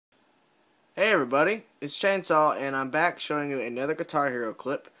Hey everybody, it's Chainsaw and I'm back showing you another Guitar Hero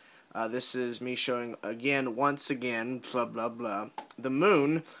clip. This is me showing once again, blah blah blah, The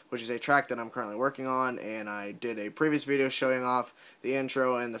Moon, which is a track that I'm currently working on, and I did a previous video showing off the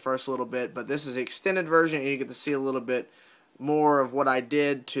intro and the first little bit, but this is the extended version and you get to see a little bit more of what I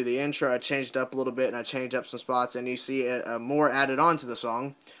did to the intro. I changed up a little bit and I changed up some spots and you see more added on to the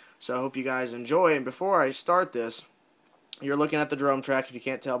song. So I hope you guys enjoy, and before I start this, you're looking at the drum track. If you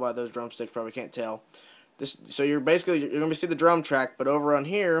can't tell by those drumsticks, probably can't tell. So you're going to see the drum track, but over on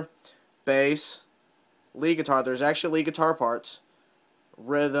here, bass, lead guitar. There's actually lead guitar parts,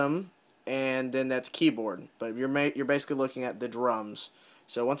 rhythm, and then that's keyboard. But you're basically looking at the drums.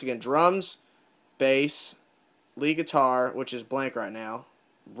 So once again, drums, bass, lead guitar, which is blank right now,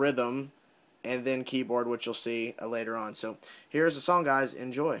 rhythm, and then keyboard, which you'll see later on. So here's the song, guys.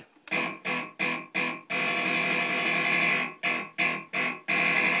 Enjoy.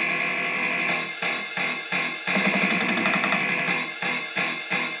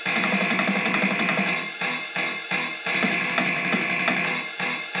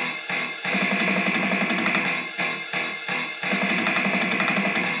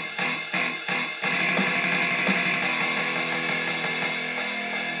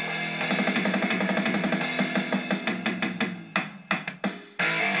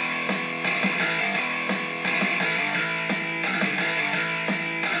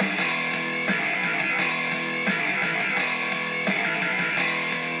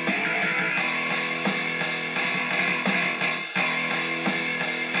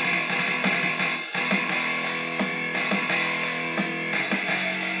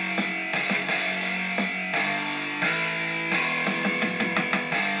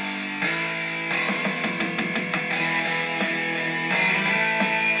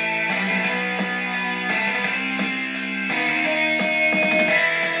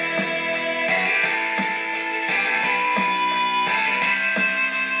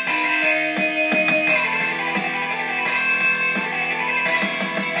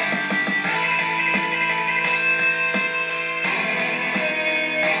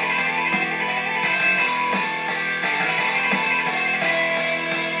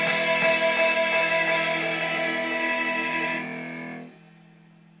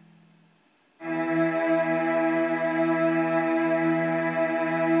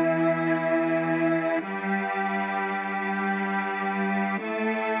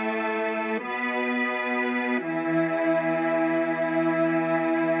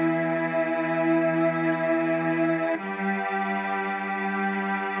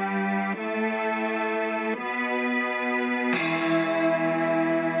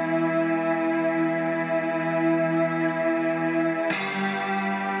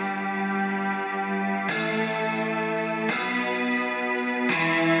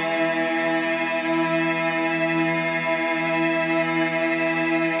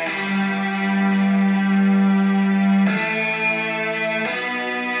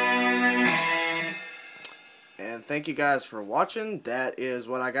 And thank you guys for watching. That is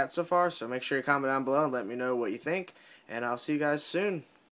what I got so far. So make sure you comment down below and let me know what you think. And I'll see you guys soon.